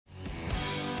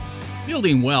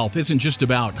Building wealth isn't just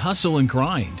about hustle and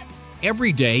grind.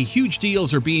 Every day, huge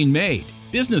deals are being made.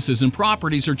 Businesses and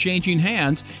properties are changing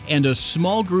hands, and a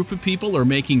small group of people are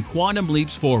making quantum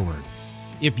leaps forward.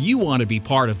 If you want to be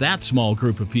part of that small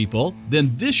group of people,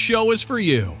 then this show is for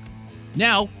you.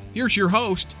 Now, here's your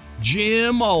host,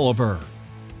 Jim Oliver.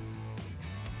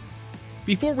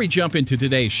 Before we jump into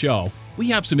today's show, we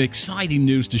have some exciting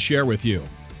news to share with you.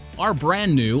 Our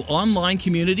brand new online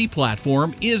community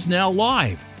platform is now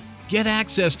live. Get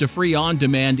access to free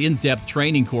on-demand in-depth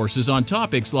training courses on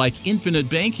topics like infinite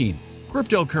banking,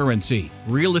 cryptocurrency,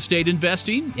 real estate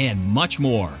investing, and much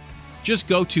more. Just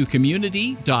go to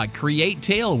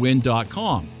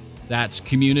community.createtailwind.com. That's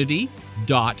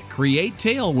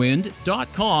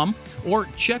community.createtailwind.com, or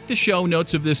check the show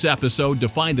notes of this episode to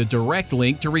find the direct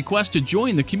link to request to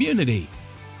join the community.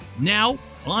 Now,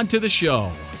 on to the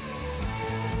show.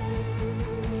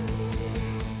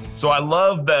 So I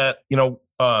love that,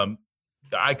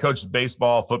 I coached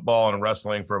baseball, football, and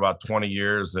wrestling for about 20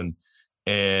 years. And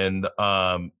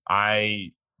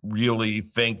I really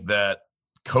think that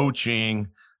coaching,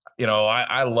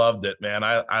 I loved it, man.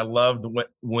 I loved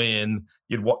when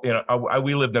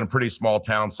we lived in a pretty small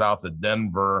town south of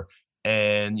Denver,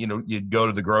 and, you'd go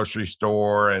to the grocery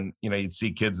store and, you'd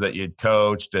see kids that you'd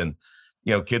coached, and,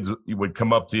 kids would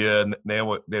come up to you and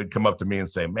they'd come up to me and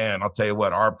say, man, I'll tell you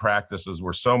what, our practices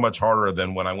were so much harder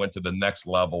than when I went to the next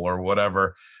level or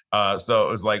whatever. So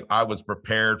it was like, I was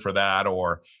prepared for that,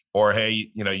 or, hey,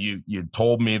 you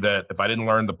told me that if I didn't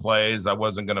learn the plays, I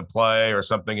wasn't going to play or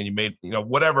something. And you made,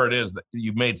 whatever it is that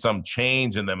you made some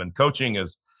change in them. And coaching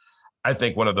is, I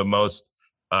think, one of the most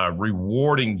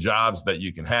rewarding jobs that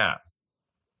you can have.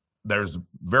 There's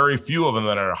very few of them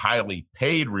that are highly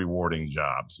paid rewarding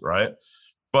jobs, right?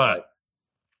 But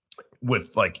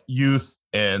with like youth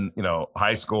and,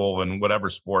 high school and whatever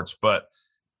sports, but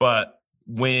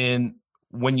when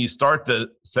you start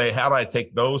to say, how do I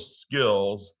take those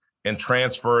skills and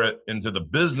transfer it into the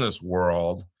business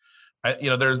world,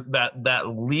 there's that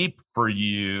leap for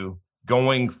you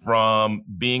going from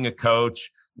being a coach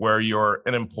where you're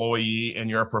an employee and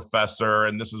you're a professor,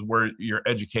 and this is where your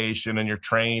education and your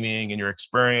training and your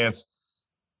experience,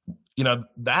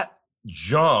 that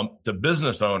jump to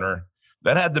business owner,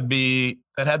 that had to be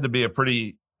a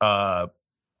pretty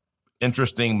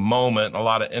interesting moment, a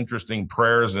lot of interesting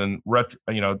prayers and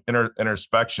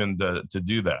introspection to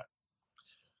do that.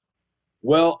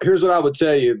 Well, here's what I would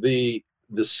tell you. The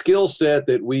skill set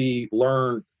that we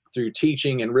learned through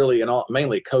teaching and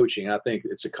mainly coaching, I think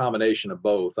it's a combination of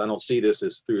both. I don't see this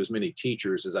as through as many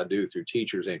teachers as I do through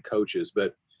teachers and coaches,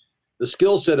 but the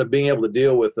skill set of being able to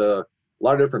deal with a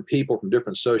lot of different people from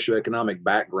different socioeconomic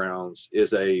backgrounds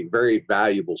is a very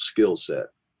valuable skill set.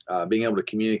 Being able to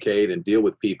communicate and deal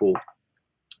with people,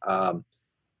 and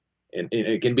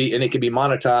it can be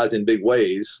monetized in big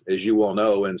ways, as you well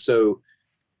know. And so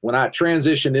when I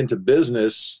transitioned into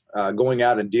business, going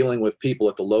out and dealing with people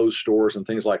at the Lowe's stores and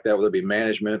things like that, whether it be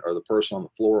management or the person on the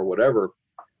floor or whatever,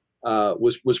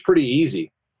 was pretty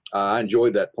easy. I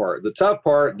enjoyed that part. The tough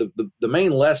part, the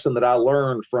main lesson that I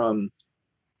learned from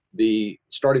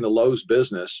starting the Lowe's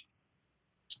business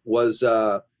was,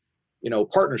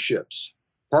 partnerships.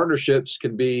 Partnerships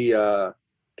can be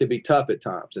tough at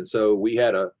times. And so we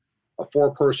had a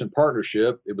 4-person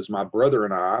partnership. It was my brother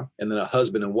and I, and then a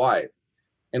husband and wife.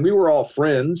 And we were all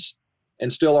friends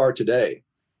and still are today.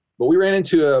 But we ran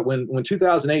into when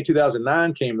 2008,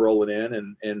 2009 came rolling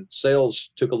in and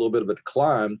sales took a little bit of a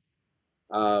decline.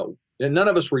 And none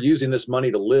of us were using this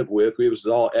money to live with. It was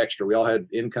all extra. We all had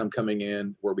income coming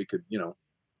in where we could,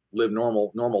 live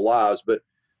normal lives. But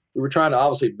we were trying to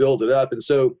obviously build it up. And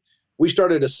so we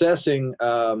started assessing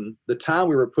the time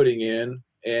we were putting in.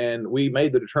 And we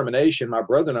made the determination, my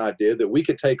brother and I did, that we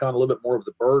could take on a little bit more of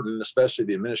the burden, especially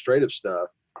the administrative stuff.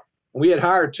 And we had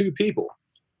hired 2 people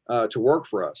to work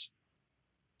for us.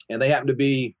 And they happened to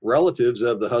be relatives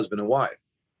of the husband and wife.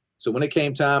 So when it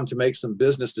came time to make some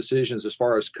business decisions as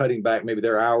far as cutting back maybe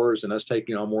their hours and us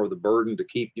taking on more of the burden to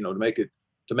keep,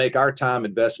 to make our time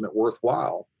investment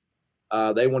worthwhile,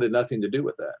 they wanted nothing to do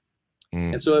with that.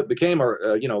 And so it became a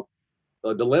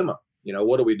dilemma.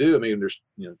 What do we do? I mean, there's,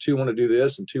 2 want to do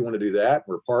this and 2 want to do that.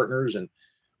 We're partners, and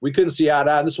we couldn't see eye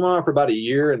to eye. And this went on for about a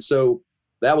year. And so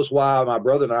that was why my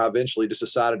brother and I eventually just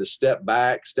decided to step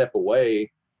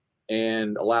away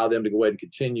and allow them to go ahead and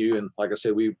continue. And like I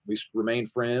said, we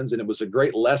remained friends, and it was a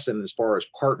great lesson as far as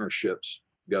partnerships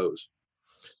goes.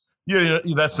 Yeah,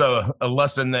 that's a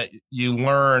lesson that you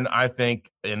learn, I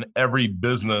think, in every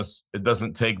business. It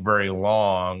doesn't take very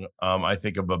long. I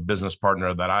think of a business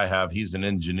partner that I have. He's an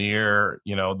engineer.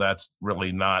 That's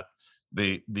really not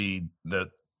the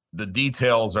the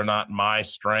details are not my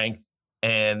strength.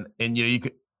 And you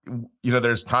could,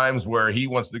 there's times where he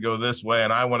wants to go this way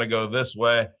and I want to go this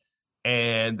way.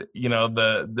 And,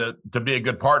 to be a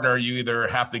good partner, you either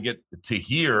have to get to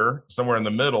here somewhere in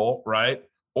the middle, right?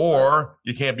 Or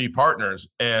you can't be partners.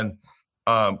 And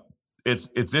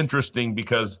it's interesting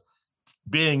because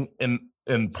being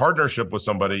in partnership with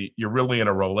somebody, you're really in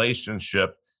a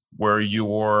relationship where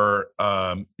you're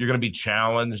going to be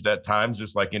challenged at times,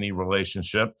 just like any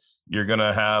relationship. You're going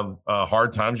to have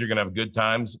hard times. You're going to have good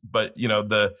times. But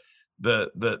that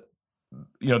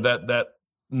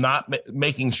not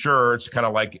making sure, it's kind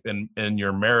of like in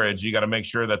your marriage, you got to make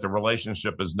sure that the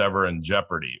relationship is never in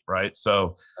jeopardy, right?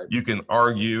 So you can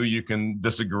argue, you can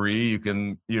disagree,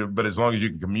 but as long as you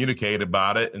can communicate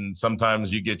about it, and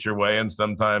sometimes you get your way and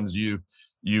sometimes you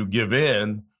give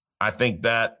in, I think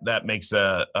that makes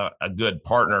a good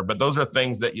partner. But those are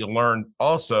things that you learn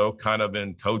also kind of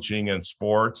in coaching and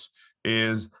sports.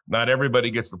 Is not everybody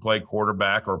gets to play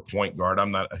quarterback or point guard. I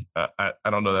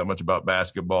don't know that much about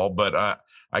basketball, but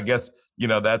I guess,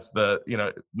 that's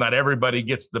not everybody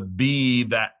gets to be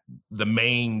the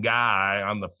main guy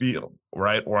on the field,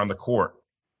 right? Or on the court.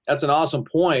 That's an awesome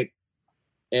point.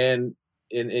 And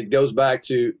it goes back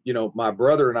to, my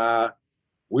brother and I,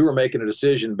 we were making a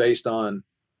decision based on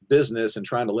business and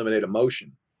trying to eliminate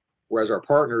emotion. Whereas our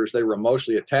partners, they were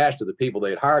emotionally attached to the people they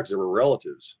had hired because they were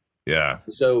relatives. Yeah.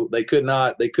 So they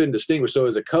couldn't distinguish. So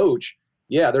as a coach,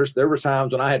 there were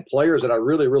times when I had players that I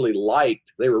really, really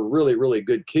liked. They were really, really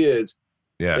good kids.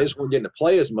 Yeah. They just weren't getting to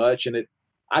play as much. And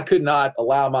I could not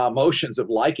allow my emotions of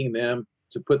liking them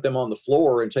to put them on the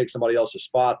floor and take somebody else's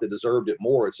spot that deserved it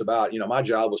more. It's about, my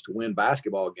job was to win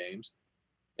basketball games.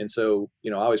 And so, I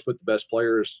always put the best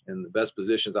players in the best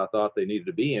positions I thought they needed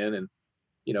to be in. And,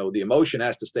 the emotion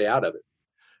has to stay out of it.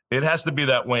 It has to be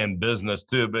that way in business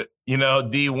too. But,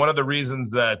 D, one of the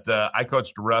reasons that I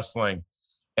coached wrestling,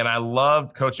 and I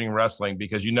loved coaching wrestling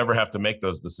because you never have to make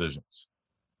those decisions,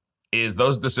 is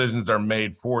those decisions are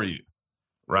made for you,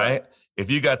 right?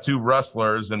 If you got two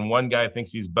wrestlers and one guy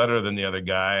thinks he's better than the other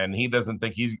guy and he doesn't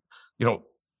think he's,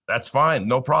 that's fine.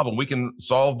 No problem. We can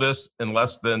solve this in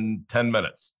less than 10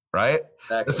 minutes. Right.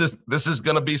 Exactly. This is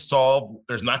going to be solved.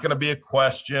 There's not going to be a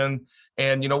question.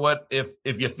 And you know what, if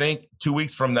you think 2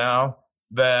 weeks from now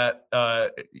that,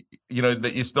 that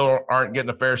you still aren't getting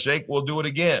a fair shake, we'll do it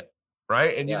again.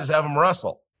 Right. And you just have them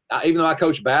wrestle. Even though I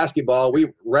coached basketball,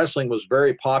 wrestling was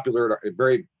very popular,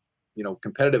 very,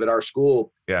 competitive at our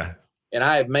school. Yeah. And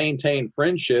I have maintained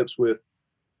friendships with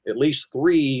at least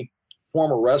 3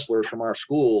 former wrestlers from our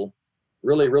school.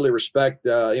 Really, really respect,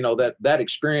 that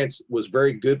experience was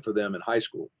very good for them in high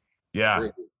school. Yeah.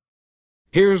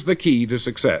 Here's the key to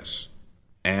success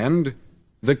and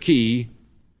the key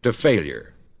to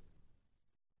failure.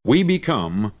 We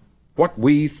become what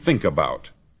we think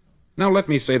about. Now let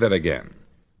me say that again.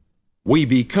 We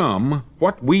become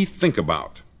what we think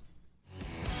about.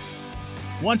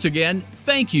 Once again,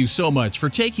 thank you so much for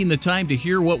taking the time to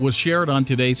hear what was shared on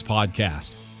today's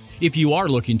podcast. If you are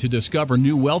looking to discover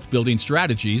new wealth building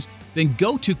strategies, then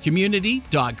go to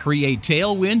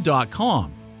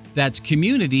community.createtailwind.com. That's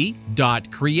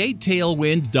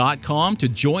community.createtailwind.com to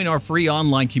join our free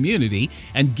online community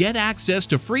and get access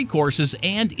to free courses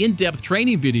and in-depth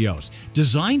training videos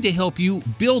designed to help you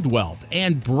build wealth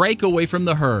and break away from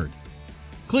the herd.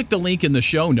 Click the link in the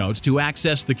show notes to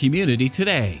access the community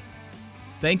today.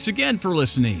 Thanks again for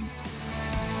listening.